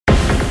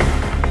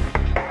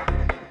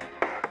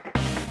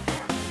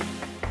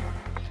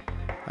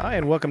Hi,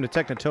 and welcome to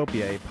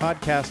Technotopia, a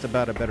podcast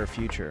about a better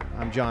future.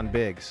 I'm John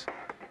Biggs.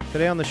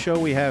 Today on the show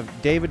we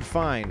have David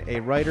Fine,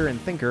 a writer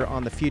and thinker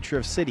on the future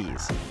of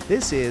cities.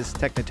 This is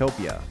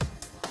Technotopia.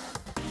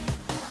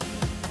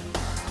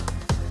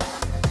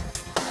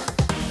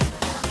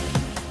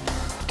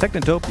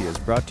 Technotopia is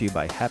brought to you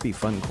by Happy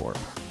Fun Corp.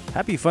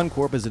 Happy Fun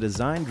Corp is a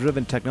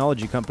design-driven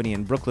technology company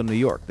in Brooklyn, New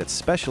York that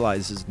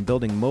specializes in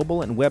building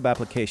mobile and web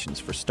applications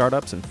for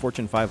startups and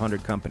Fortune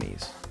 500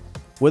 companies.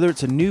 Whether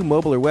it's a new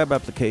mobile or web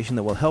application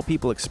that will help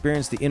people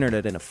experience the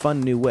internet in a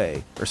fun new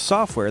way, or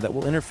software that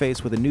will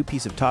interface with a new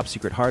piece of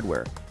top-secret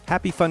hardware,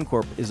 Happy Fun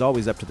Corp is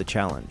always up to the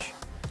challenge.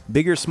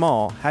 Big or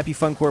small, Happy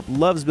Fun Corp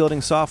loves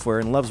building software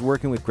and loves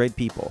working with great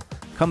people.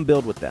 Come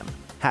build with them.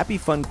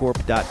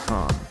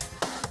 HappyFunCorp.com.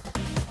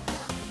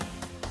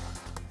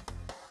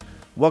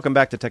 Welcome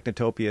back to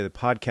Technotopia, the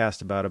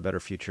podcast about a better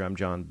future. I'm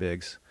John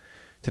Biggs.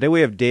 Today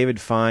we have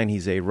David Fine.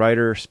 He's a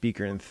writer,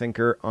 speaker, and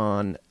thinker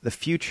on the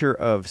future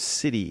of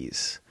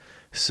cities.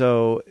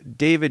 So,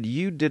 David,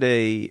 you did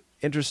a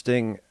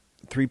interesting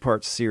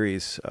three-part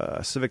series,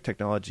 Civic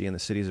Technology and the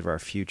Cities of Our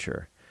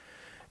Future.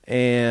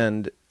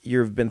 And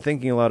you've been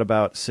thinking a lot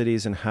about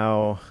cities and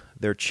how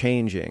they're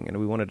changing, and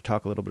we wanted to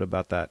talk a little bit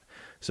about that.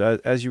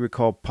 So as you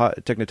recall,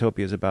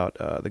 Technotopia is about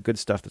the good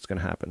stuff that's going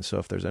to happen. So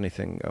if there's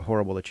anything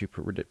horrible that you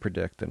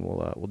predict, then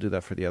we'll do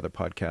that for the other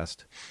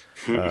podcast.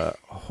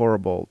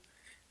 Horrible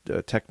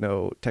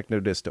techno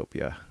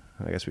dystopia.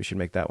 I guess we should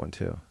make that one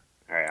too.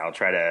 All right, I'll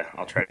try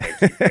to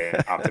keep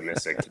it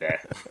optimistic today.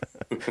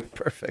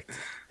 Perfect.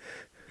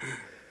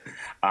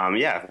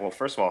 Yeah. Well,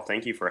 first of all,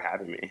 thank you for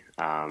having me.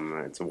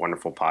 It's a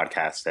wonderful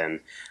podcast,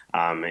 and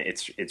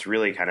it's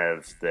really kind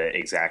of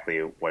exactly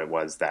what it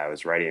was that I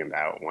was writing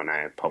about when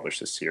I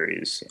published a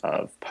series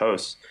of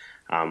posts.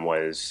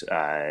 Was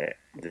the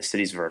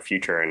cities of our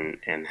future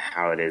and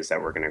how it is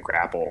that we're going to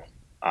grapple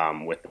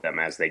with them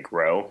as they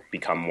grow,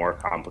 become more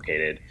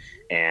complicated,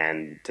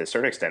 and to a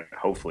certain extent,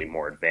 hopefully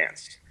more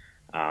advanced.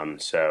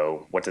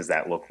 So, what does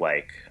that look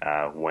like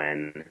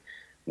when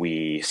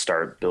we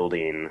start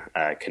building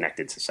a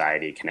connected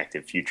society,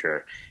 connected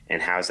future,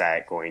 and how's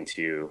that going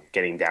to,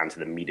 getting down to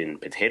the meat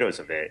and potatoes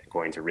of it,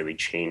 going to really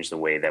change the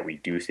way that we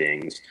do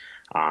things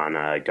on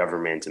a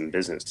government and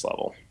business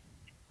level?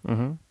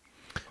 Mm-hmm.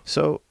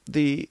 So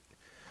the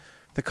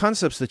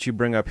concepts that you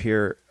bring up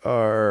here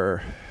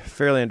are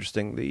fairly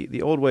interesting.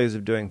 The old ways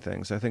of doing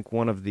things. I think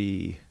one of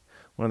the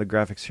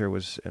graphics here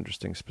was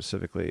interesting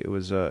specifically. It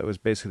was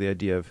basically the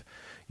idea of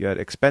you had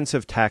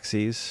expensive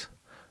taxis.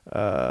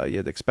 You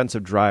had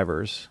expensive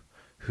drivers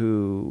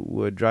who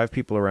would drive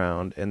people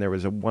around, and there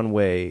was a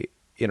one-way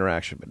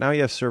interaction. But now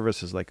you have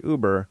services like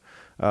Uber,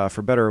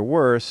 for better or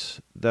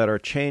worse, that are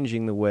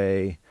changing the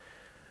way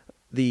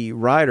the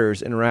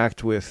riders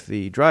interact with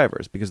the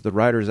drivers, because the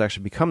riders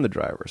actually become the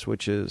drivers,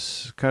 which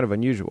is kind of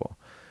unusual.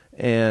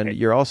 And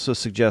you're also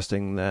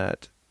suggesting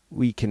that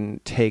we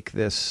can take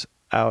this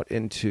out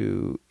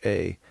into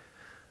a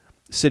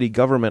city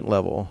government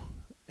level,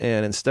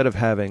 and instead of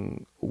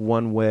having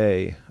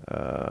one-way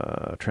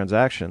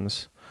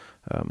transactions,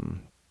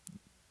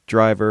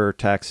 driver,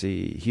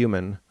 taxi,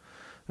 human,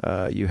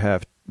 you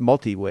have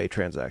multi-way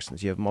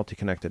transactions. You have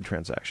multi-connected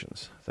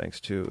transactions, thanks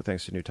to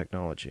new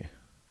technology.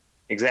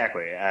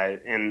 Exactly,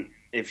 and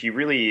if you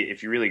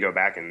really go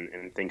back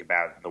and think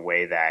about the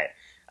way that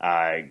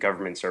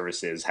government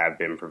services have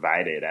been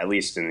provided, at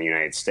least in the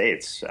United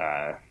States,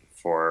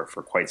 for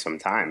quite some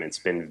time, it's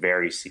been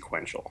very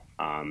sequential.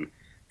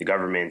 The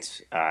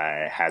government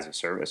has a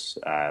service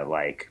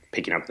like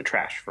picking up the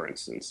trash, for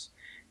instance,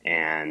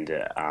 and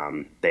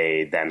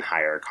they then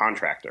hire a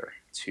contractor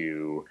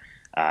to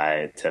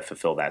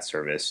fulfill that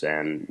service,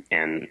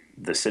 and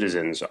the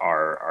citizens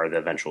are the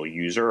eventual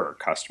user or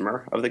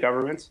customer of the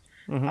government.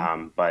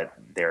 Mm-hmm. But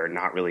they're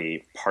not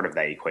really part of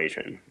that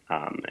equation.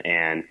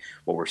 And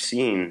what we're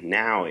seeing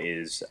now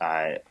is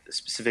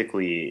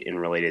specifically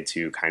related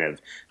to kind of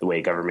the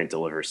way government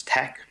delivers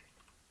tech,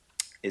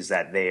 is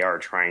that they are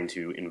trying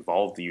to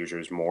involve the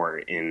users more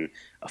in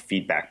a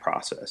feedback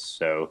process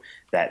so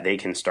that they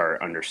can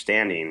start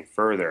understanding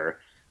further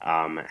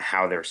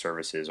how their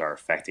services are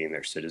affecting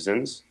their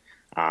citizens,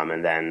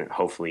 and then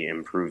hopefully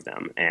improve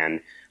them.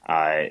 And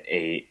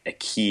a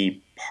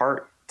key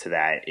part to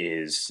that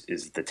is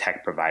the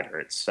tech provider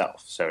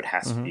itself. So it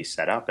has to be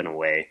set up in a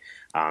way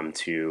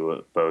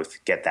to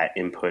both get that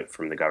input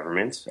from the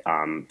government,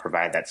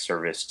 provide that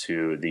service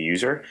to the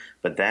user,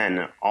 but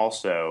then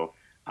also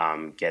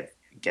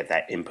get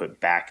that input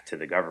back to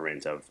the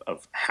government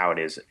of how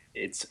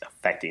it's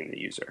affecting the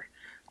user.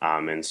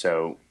 And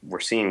so we're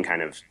seeing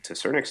kind of, to a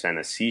certain extent,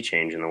 a sea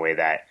change in the way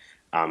that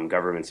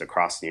governments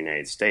across the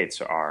United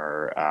States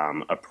are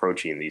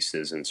approaching these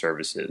citizen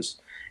services.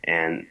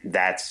 And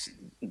that's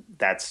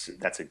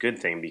a good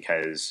thing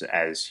because,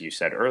 as you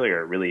said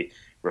earlier, it really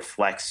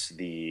reflects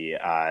the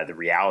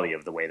reality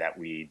of the way that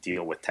we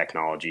deal with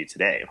technology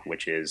today,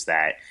 which is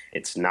that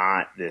it's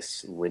not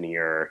this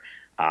linear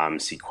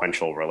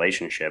sequential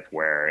relationship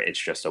where it's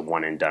just a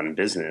one and done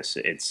business.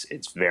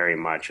 It's very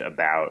much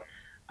about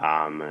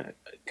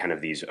kind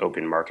of these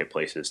open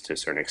marketplaces to a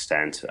certain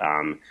extent,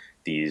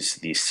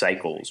 these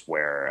cycles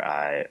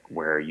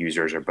where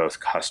users are both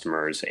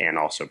customers and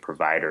also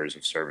providers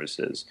of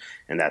services,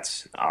 and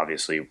that's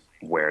obviously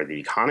where the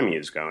economy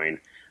is going.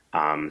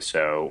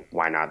 So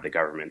why not the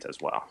government as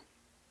well?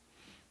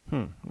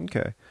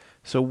 Okay.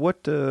 So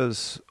what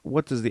does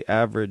the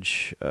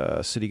average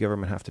city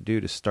government have to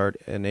do to start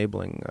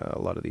enabling a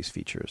lot of these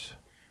features?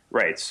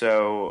 Right.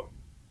 So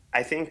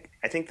I think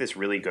this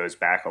really goes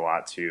back a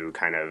lot to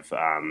kind of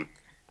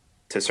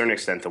to a certain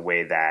extent the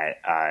way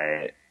that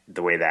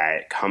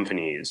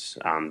companies,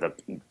 the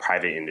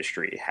private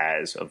industry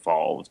has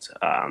evolved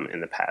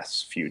in the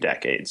past few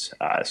decades.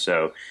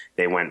 So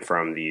they went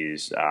from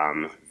these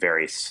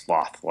very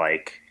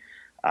sloth-like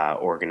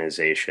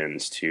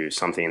organizations to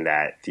something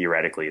that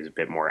theoretically is a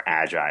bit more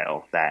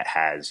agile, that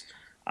has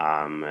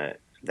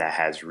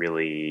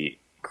really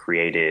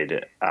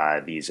created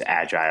these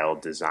agile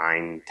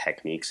design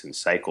techniques and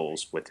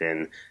cycles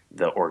within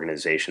the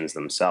organizations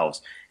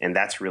themselves. And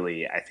that's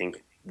really, I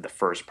think, the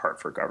first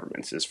part for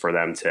governments is for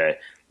them to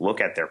look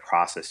at their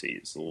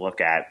processes,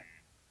 look at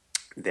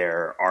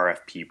their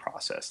RFP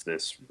process,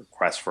 this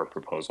request for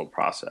proposal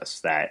process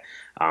that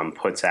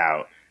puts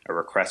out a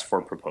request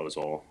for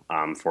proposal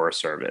for a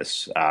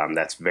service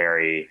that's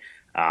very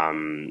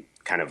kind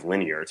of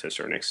linear to a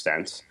certain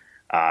extent,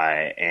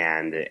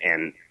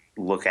 and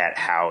look at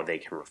how they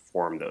can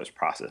reform those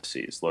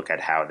processes, look at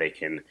how they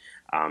can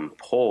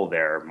pull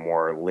their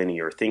more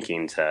linear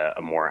thinking to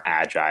a more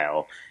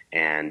agile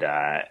and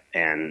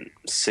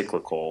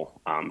cyclical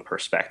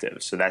perspective.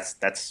 So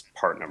that's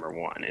part number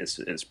one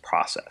is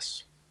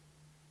process.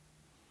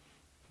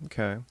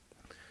 Okay.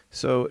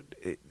 So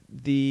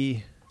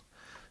the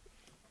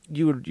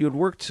you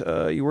worked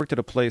at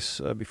a place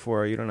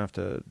before. You don't have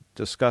to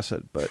discuss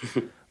it, but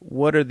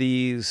what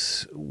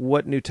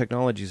new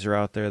technologies are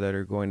out there that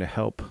are going to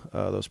help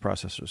those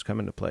processors come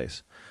into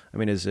place? I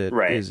mean, is it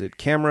Right. is it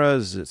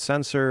cameras? Is it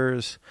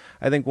sensors?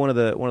 I think one of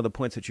the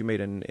points that you made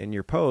in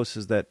your post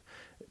is that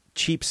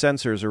cheap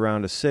sensors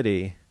around a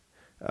city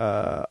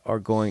are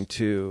going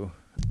to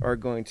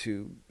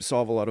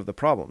solve a lot of the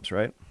problems,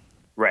 right?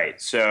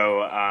 Right.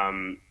 So,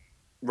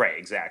 right,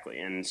 exactly.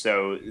 And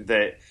so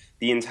the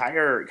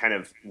entire kind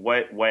of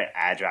what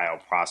agile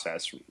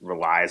process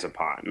relies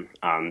upon,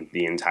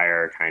 the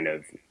entire kind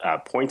of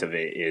point of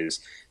it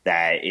is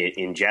that it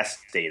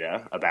ingests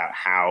data about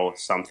how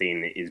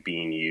something is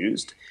being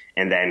used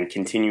and then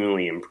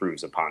continually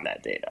improves upon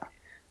that data.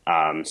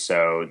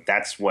 So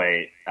that's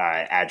what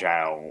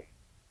agile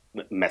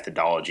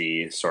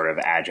methodology, sort of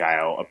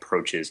agile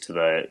approaches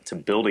to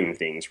building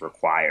things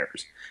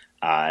requires.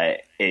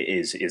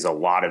 Is a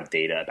lot of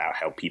data about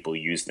how people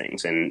use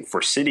things. And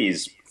for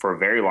cities, for a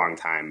very long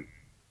time,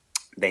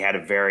 they had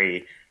a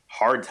very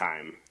hard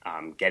time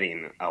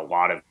getting a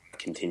lot of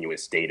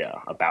continuous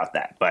data about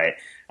that. But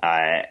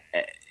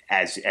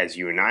as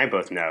you and I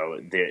both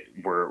know, that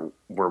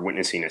we're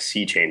witnessing a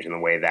sea change in the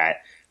way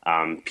that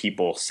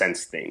people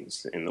sense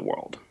things in the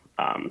world.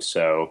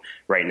 So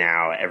right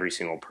now, every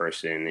single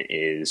person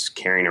is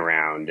carrying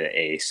around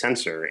a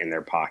sensor in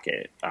their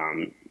pocket,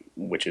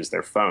 which is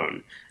their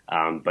phone.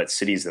 But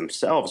cities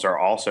themselves are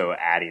also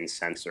adding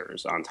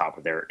sensors on top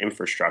of their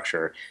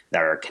infrastructure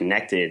that are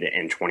connected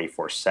and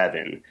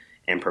 24/7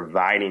 and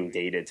providing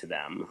data to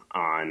them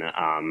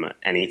on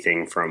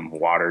anything from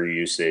water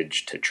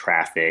usage to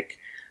traffic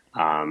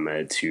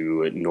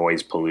to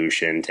noise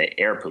pollution to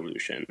air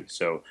pollution.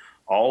 So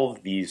all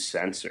of these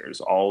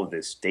sensors, all of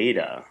this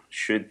data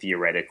should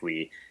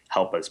theoretically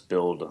help us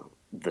build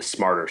the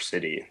smarter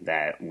city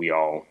that we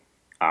all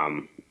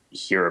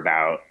hear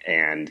about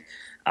and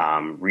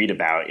read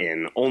about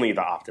in only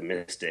the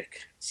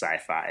optimistic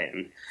sci-fi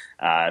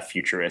and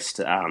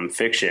futurist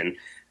fiction.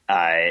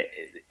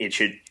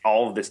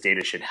 All of this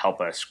data should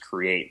help us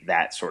create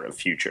that sort of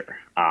future.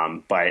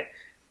 But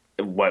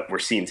what we're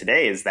seeing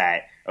today is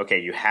that, okay,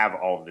 you have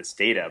all of this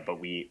data, but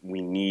we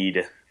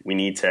need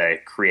to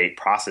create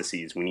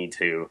processes. We need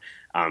to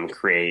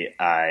create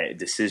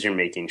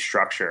decision-making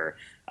structure,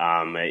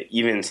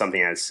 even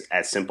something as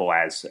simple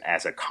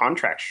as a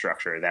contract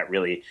structure that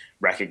really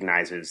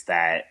recognizes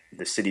that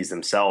the cities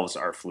themselves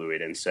are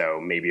fluid, and so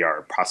maybe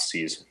our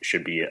processes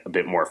should be a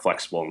bit more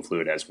flexible and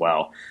fluid as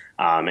well.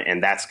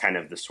 And that's kind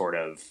of the sort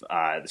of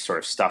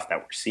stuff that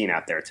we're seeing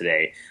out there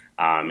today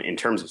in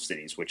terms of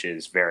cities, which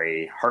is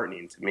very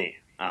heartening to me.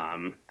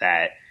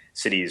 That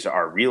cities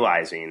are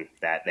realizing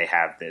that they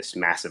have this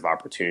massive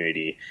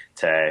opportunity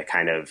to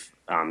kind of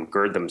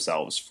gird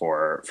themselves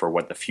for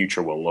what the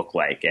future will look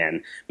like,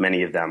 and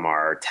many of them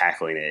are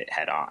tackling it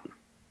head on.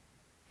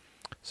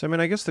 So, I mean,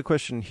 I guess the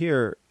question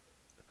here,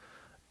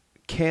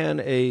 can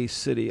a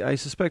city, I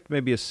suspect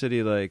maybe a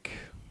city like,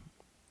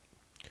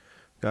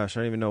 gosh,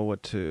 I don't even know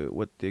what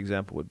the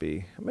example would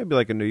be. Maybe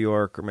like a New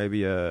York or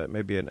maybe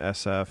an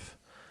SF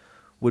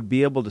would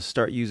be able to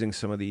start using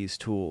some of these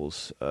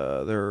tools.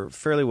 They're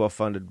fairly well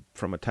funded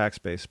from a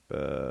tax-based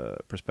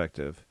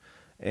perspective,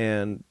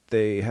 and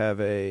they have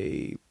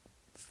a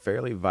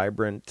fairly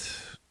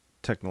vibrant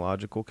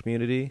technological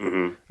community.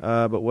 Mm-hmm.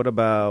 But what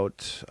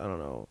about, I don't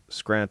know,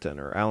 Scranton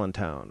or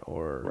Allentown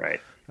or Right.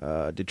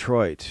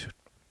 Detroit.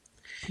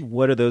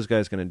 What are those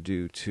guys going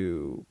to do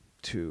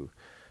to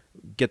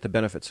get the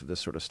benefits of this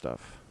sort of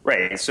stuff?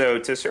 Right. So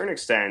to a certain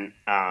extent,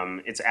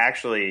 it's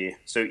actually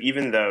so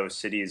even though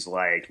cities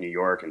like New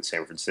York and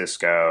San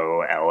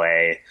Francisco,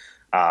 LA,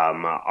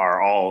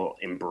 are all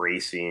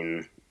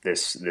embracing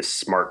this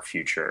smart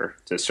future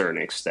to a certain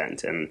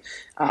extent, and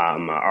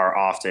are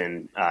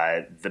often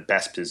the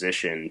best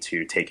position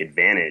to take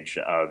advantage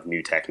of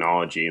new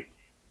technology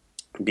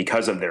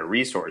because of their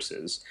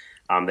resources.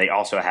 They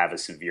also have a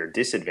severe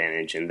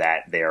disadvantage in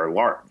that they are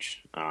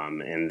large,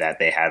 and that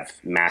they have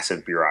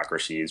massive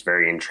bureaucracies,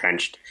 very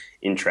entrenched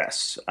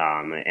interests.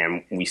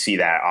 And we see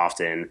that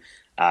often,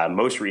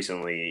 most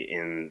recently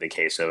in the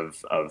case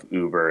of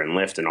Uber and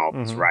Lyft and all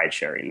these ride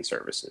sharing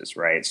services,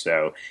 right?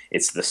 So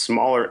it's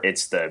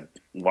the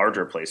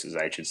larger places,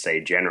 I should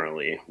say,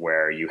 generally,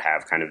 where you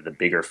have kind of the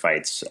bigger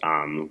fights,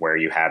 where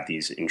you have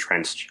these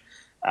entrenched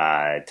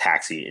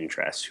taxi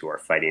interests who are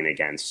fighting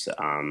against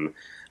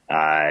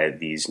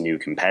these new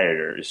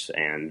competitors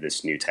and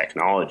this new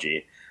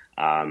technology,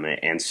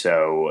 and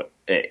so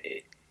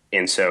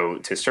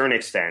to a certain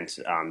extent,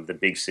 the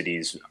big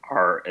cities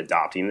are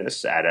adopting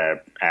this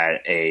at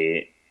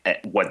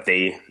what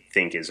they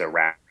think is a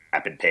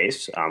rapid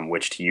pace,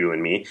 which to you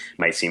and me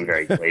might seem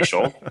very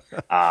glacial,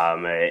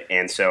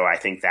 and so I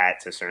think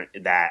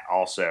that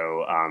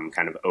also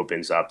kind of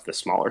opens up the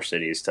smaller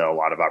cities to a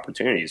lot of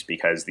opportunities,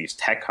 because these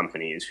tech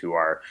companies who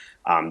are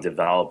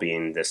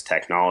developing this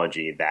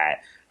technology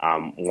that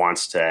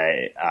wants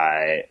to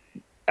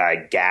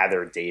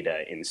gather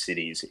data in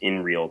cities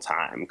in real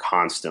time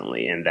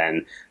constantly, and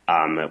then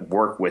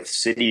work with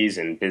cities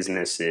and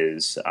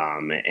businesses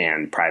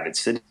and private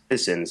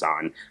citizens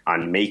on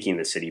making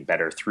the city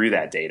better through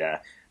that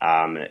data.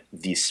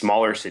 These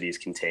smaller cities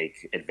can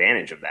take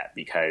advantage of that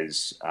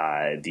because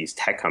these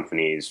tech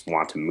companies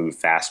want to move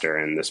faster,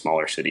 and the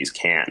smaller cities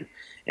can.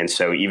 And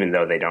so even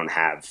though they don't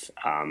have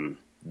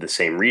the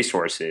same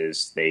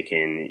resources, they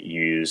can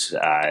use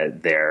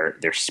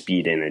their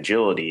speed and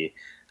agility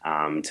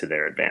to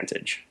their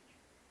advantage.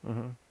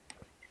 Mm-hmm.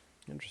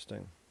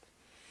 Interesting.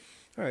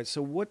 All right.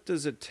 So what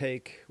does it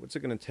take? What's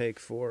it going to take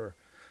for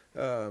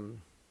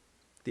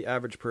the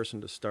average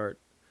person to start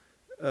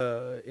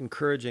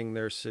encouraging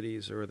their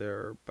cities or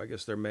their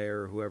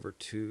mayor or whoever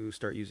to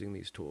start using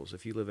these tools?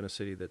 If you live in a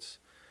city that's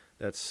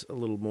a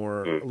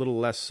little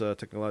less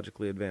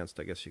technologically advanced,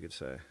 I guess you could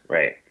say.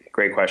 Right.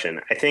 Great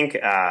question. I think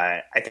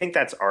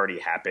that's already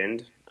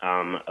happened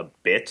a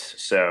bit.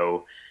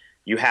 So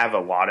you have a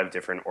lot of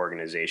different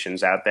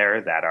organizations out there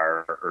that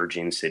are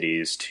urging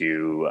cities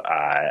to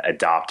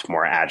adopt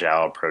more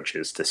agile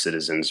approaches to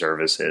citizen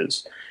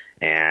services.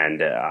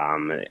 And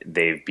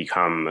they've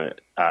become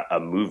a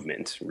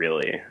movement,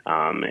 really,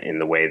 in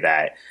the way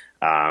that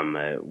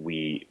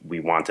we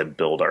want to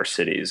build our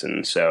cities.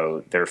 And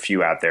so there are a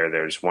few out there.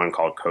 There's one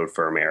called Code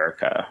for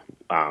America,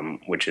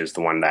 which is the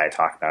one that I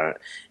talk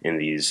about in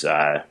these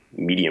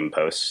Medium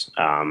posts.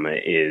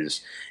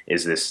 Is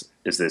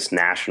this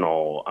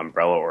national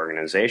umbrella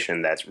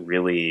organization that's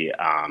really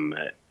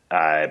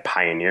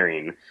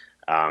pioneering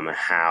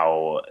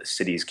how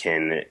cities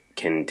can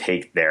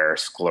take their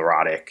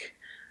sclerotic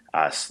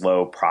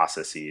slow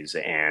processes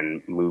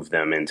and move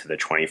them into the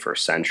 21st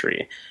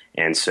century.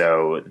 And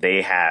so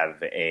they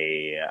have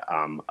a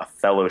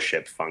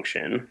fellowship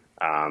function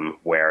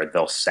where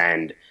they'll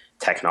send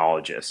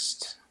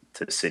technologists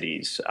to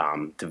cities,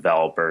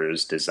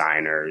 developers,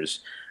 designers,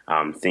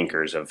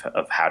 thinkers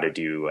of how to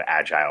do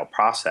agile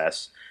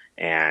process,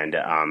 and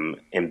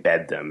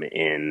embed them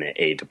in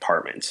a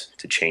department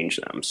to change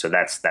them. So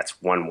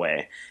that's one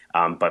way.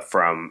 But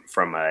from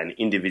an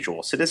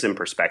individual citizen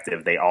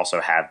perspective, they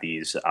also have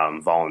these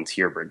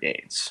volunteer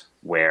brigades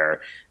where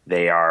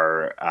they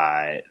are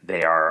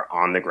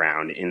on the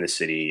ground in the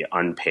city,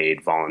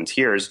 unpaid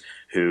volunteers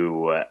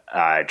who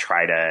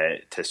try to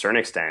a certain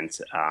extent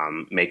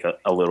make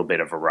a little bit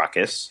of a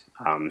ruckus.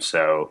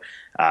 So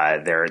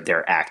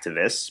they're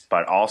activists,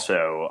 but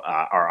also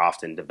are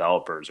often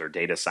developers or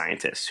data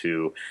scientists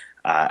who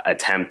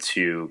attempt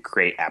to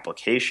create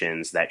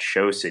applications that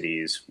show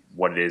cities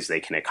what it is they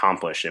can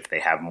accomplish if they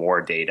have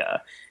more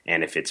data,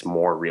 and if it's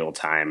more real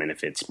time, and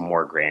if it's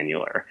more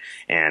granular.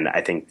 And I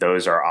think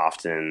those are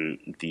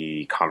often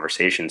the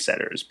conversation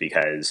setters,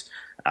 because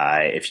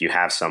if you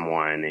have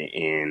someone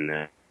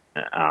in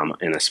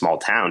a small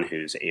town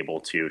who's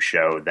able to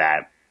show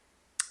that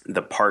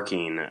the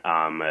parking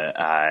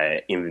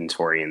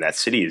inventory in that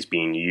city is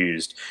being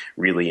used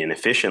really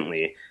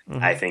inefficiently,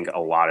 mm-hmm. I think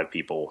a lot of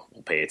people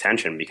will pay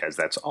attention, because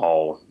that's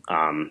all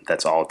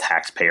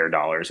taxpayer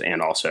dollars,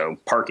 and also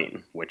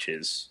parking, which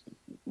is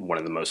one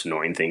of the most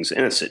annoying things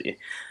in a city.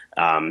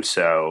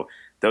 So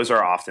those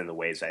are often the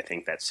ways I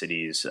think that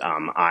cities'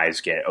 eyes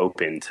get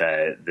open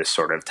to this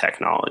sort of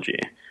technology.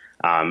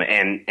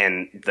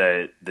 And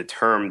the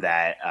term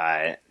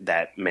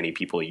that many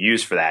people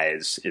use for that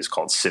is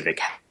called civic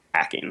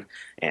hacking,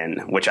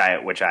 and which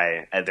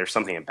I there's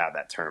something about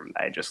that term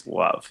that I just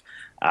love.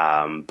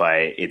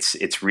 But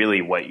it's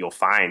really what you'll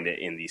find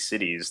in these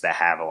cities that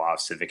have a lot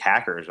of civic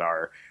hackers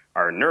are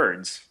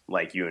nerds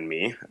like you and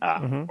me,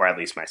 Mm-hmm. or at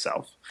least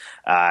myself,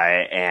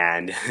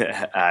 and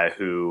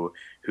who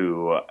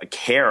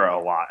care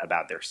a lot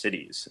about their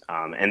cities,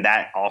 and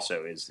that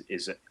also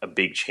is a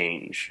big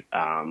change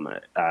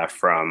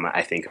from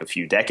I think a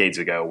few decades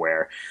ago,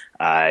 where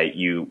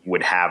you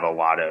would have a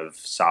lot of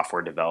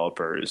software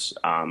developers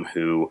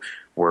who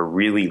were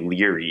really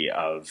leery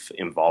of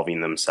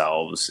involving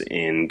themselves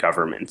in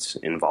government,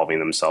 involving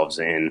themselves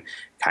in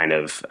kind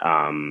of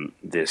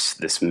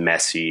this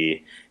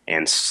messy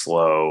and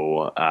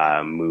slow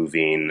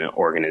moving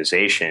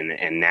organization.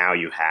 And now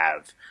you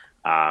have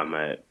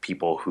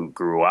people who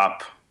grew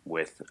up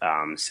with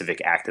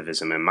civic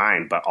activism in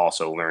mind, but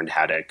also learned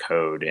how to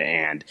code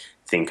and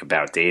think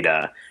about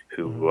data,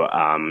 who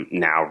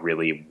now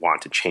really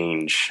want to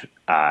change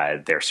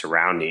their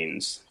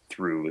surroundings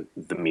through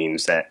the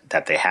means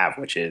that they have,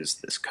 which is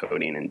this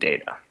coding and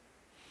data.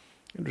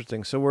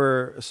 Interesting.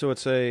 So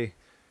it's a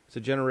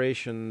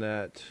generation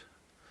that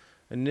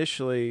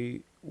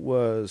initially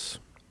was.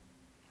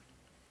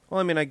 Well,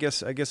 I mean, I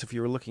guess if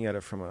you were looking at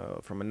it from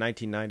a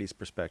 1990s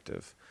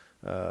perspective,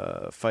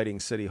 fighting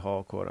City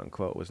Hall, quote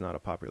unquote, was not a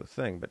popular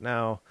thing. But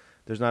now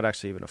there's not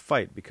actually even a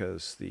fight,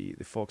 because the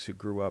folks who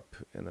grew up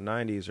in the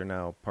 90s are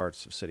now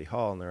parts of City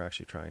Hall, and they're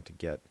actually trying to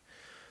get.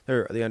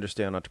 They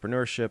understand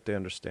entrepreneurship. They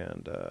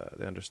understand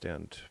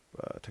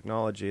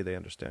technology. They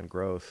understand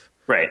growth.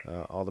 Right.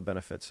 All the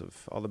benefits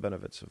of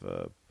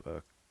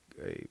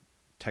a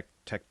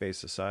tech-based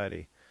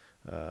society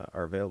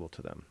are available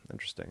to them.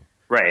 Interesting.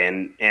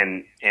 Right,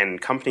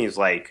 and companies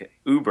like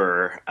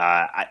Uber,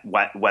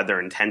 whether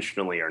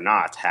intentionally or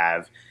not,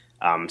 have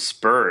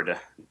spurred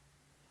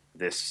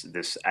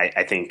this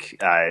I think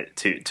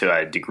to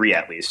a degree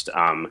at least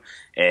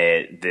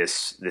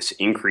this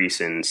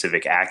increase in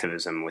civic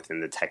activism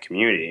within the tech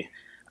community,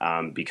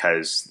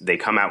 because they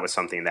come out with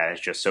something that is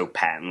just so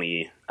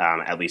patently,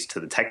 at least to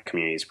the tech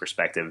community's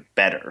perspective,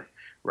 better.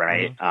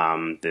 Right,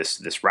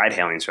 this ride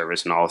hailing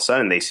service, and all of a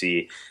sudden they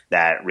see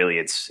that really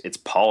it's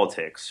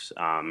politics,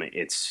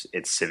 it's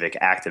civic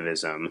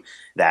activism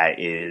that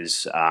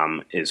is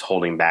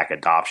holding back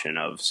adoption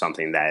of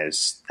something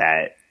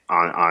that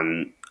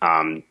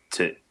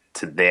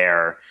to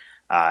their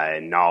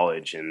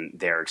knowledge and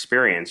their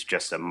experience,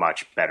 just a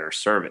much better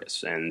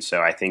service. And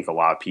so I think a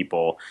lot of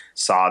people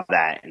saw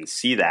that and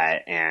see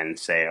that and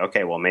say,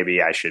 okay, well,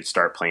 maybe I should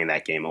start playing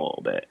that game a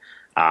little bit.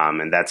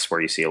 And that's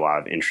where you see a lot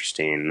of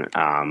interesting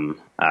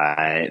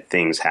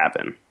things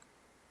happen.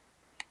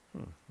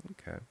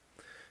 Okay.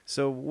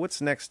 So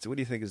what's next? What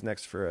do you think is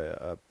next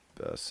for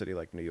a city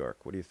like New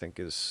York? What do you think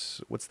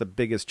what's the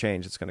biggest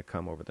change that's going to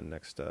come over the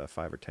next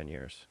 5 or 10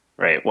 years?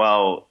 Right.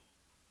 Well,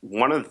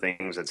 one of the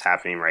things that's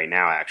happening right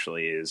now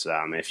actually is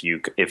if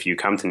you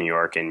come to New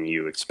York and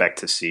you expect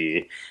to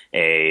see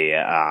a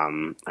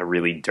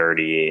really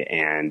dirty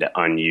and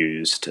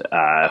unused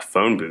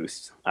phone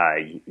booth,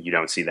 you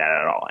don't see that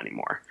at all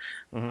anymore,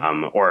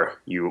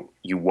 or you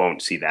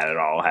won't see that at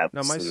all.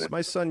 No,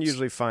 my son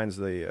usually finds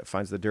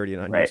the dirty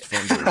and unused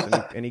phone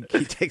booth, and he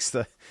takes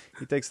the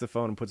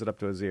phone and puts it up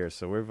to his ear.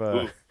 So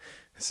we've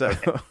so.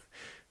 Okay.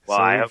 Well,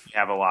 I hope you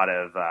have a lot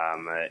of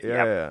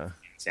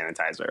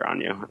sanitizer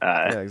on you.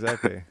 Yeah,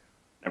 exactly.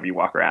 Whenever you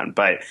walk around,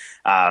 but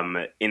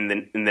in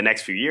the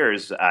next few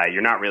years,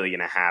 you're not really going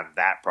to have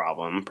that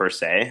problem per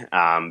se,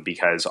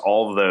 because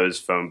all of those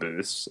phone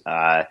booths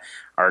are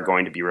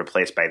going to be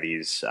replaced by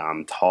these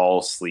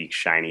tall, sleek,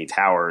 shiny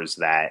towers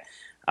that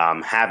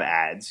have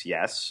ads,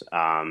 yes,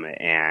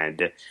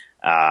 and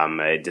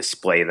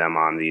display them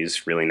on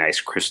these really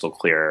nice, crystal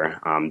clear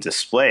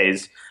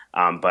displays.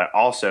 But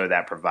also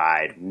that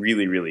provide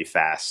really, really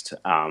fast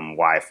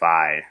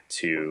Wi-Fi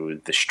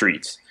to the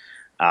streets.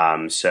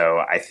 So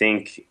I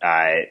think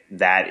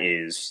that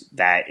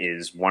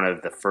is one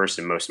of the first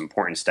and most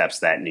important steps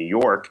that New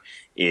York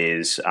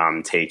is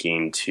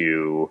taking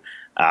to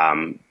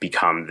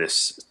become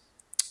this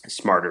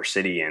smarter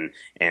city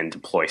and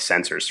deploy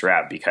sensors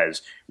throughout,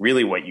 because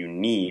really what you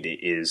need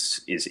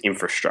is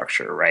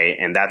infrastructure, right?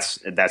 And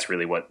that's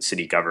really what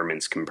city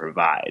governments can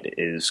provide,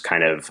 is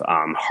kind of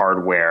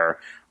hardware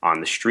on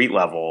the street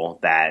level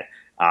that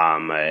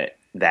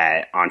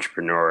that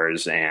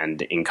entrepreneurs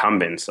and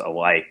incumbents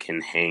alike can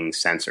hang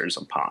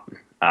sensors upon.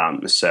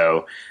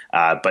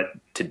 But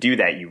to do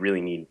that, you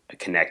really need a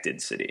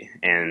connected city.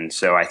 And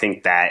so I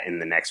think that in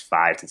the next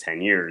 5 to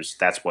 10 years,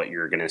 that's what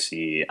you're going to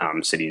see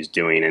cities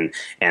doing.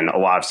 And a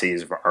lot of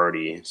cities have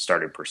already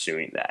started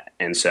pursuing that.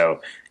 And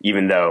so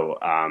even though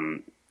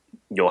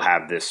you'll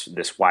have this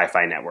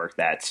Wi-Fi network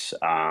that's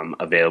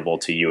available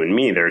to you and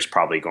me, there's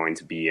probably going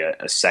to be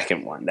a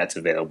second one that's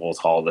available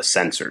to all the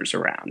sensors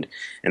around.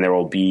 And there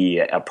will be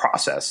a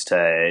process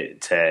to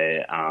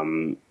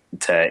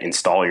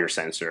install your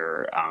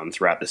sensor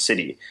throughout the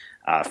city.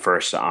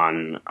 First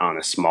on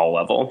a small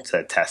level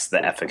to test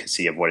the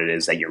efficacy of what it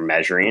is that you're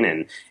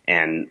measuring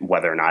and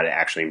whether or not it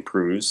actually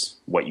improves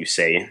what you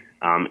say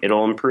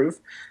it'll improve.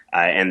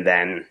 and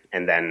then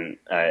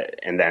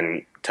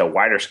to a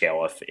wider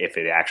scale if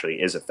it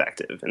actually is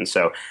effective. And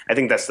so I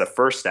think that's the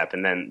first step.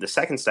 And then the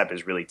second step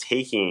is really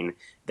taking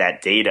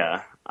that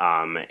data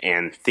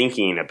and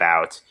thinking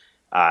about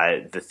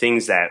the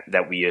things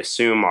that we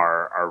assume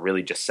are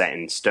really just set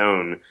in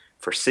stone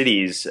for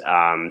cities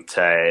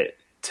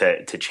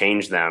to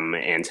change them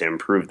and to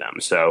improve them.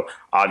 So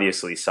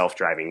obviously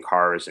self-driving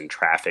cars and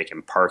traffic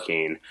and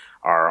parking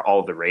are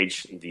all the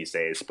rage these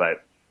days,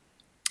 but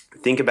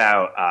think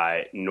about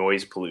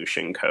noise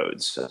pollution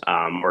codes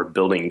or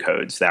building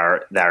codes that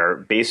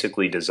are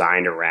basically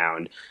designed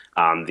around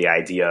the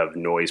idea of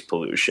noise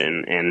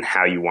pollution and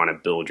how you want to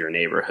build your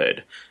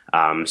neighborhood.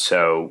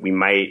 So we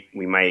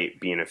might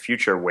be in a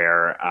future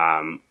where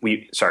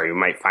we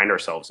might find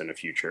ourselves in a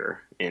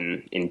future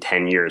in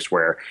 10 years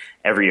where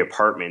every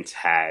apartment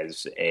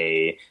has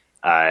a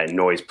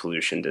noise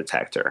pollution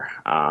detector,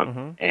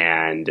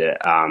 and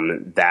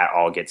that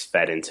all gets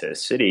fed into a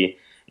city.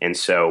 And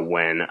so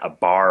when a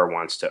bar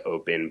wants to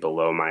open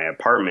below my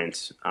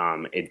apartment,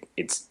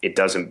 it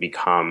doesn't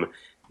become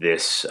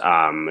this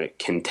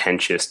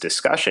contentious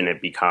discussion.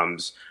 It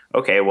becomes,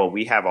 okay, well,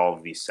 we have all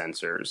of these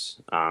sensors,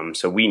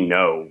 so we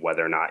know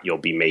whether or not you'll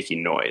be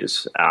making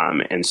noise,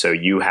 and so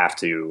you have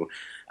to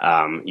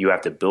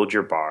build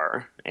your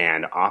bar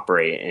and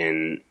operate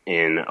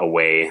in a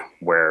way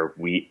where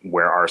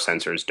our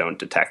sensors don't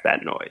detect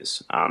that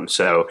noise.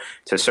 So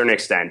to a certain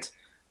extent,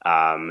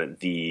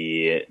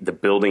 the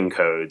building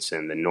codes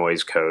and the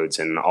noise codes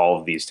and all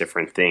of these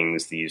different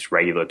things, these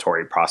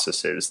regulatory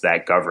processes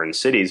that govern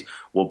cities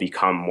will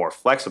become more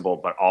flexible,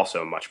 but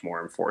also much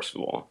more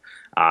enforceable.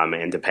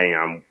 And depending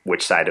on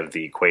which side of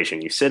the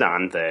equation you sit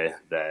on, the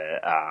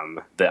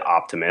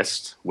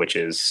optimist, which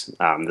is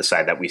the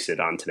side that we sit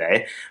on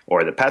today,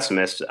 or the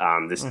pessimist,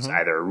 this is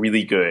either a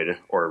really good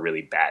or a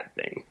really bad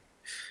thing.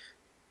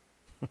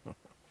 All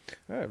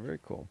right, very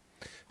cool.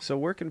 So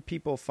where can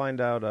people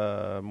find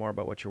out more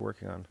about what you're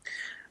working on?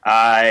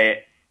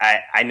 I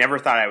never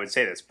thought I would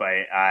say this, but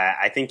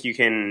I think you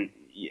can.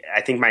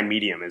 I think my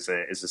Medium is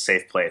a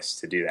safe place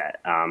to do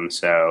that.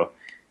 So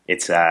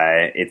it's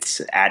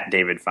at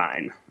David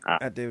Fine.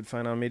 At David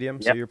Fine on Medium.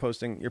 Yep. So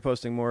you're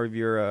posting more of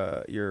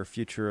your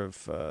future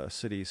of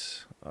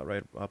cities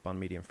right up on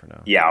Medium for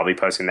now. Yeah, I'll be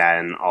posting that,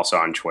 and also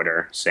on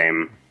Twitter,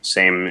 same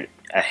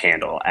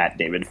handle at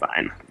David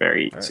Fine.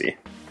 Very easy.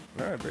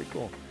 All right, very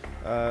cool.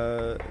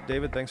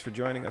 David, thanks for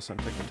joining us on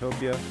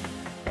Technotopia.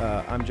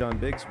 I'm John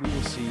Biggs. We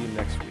will see you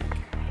next week.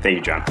 Thank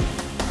you,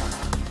 John.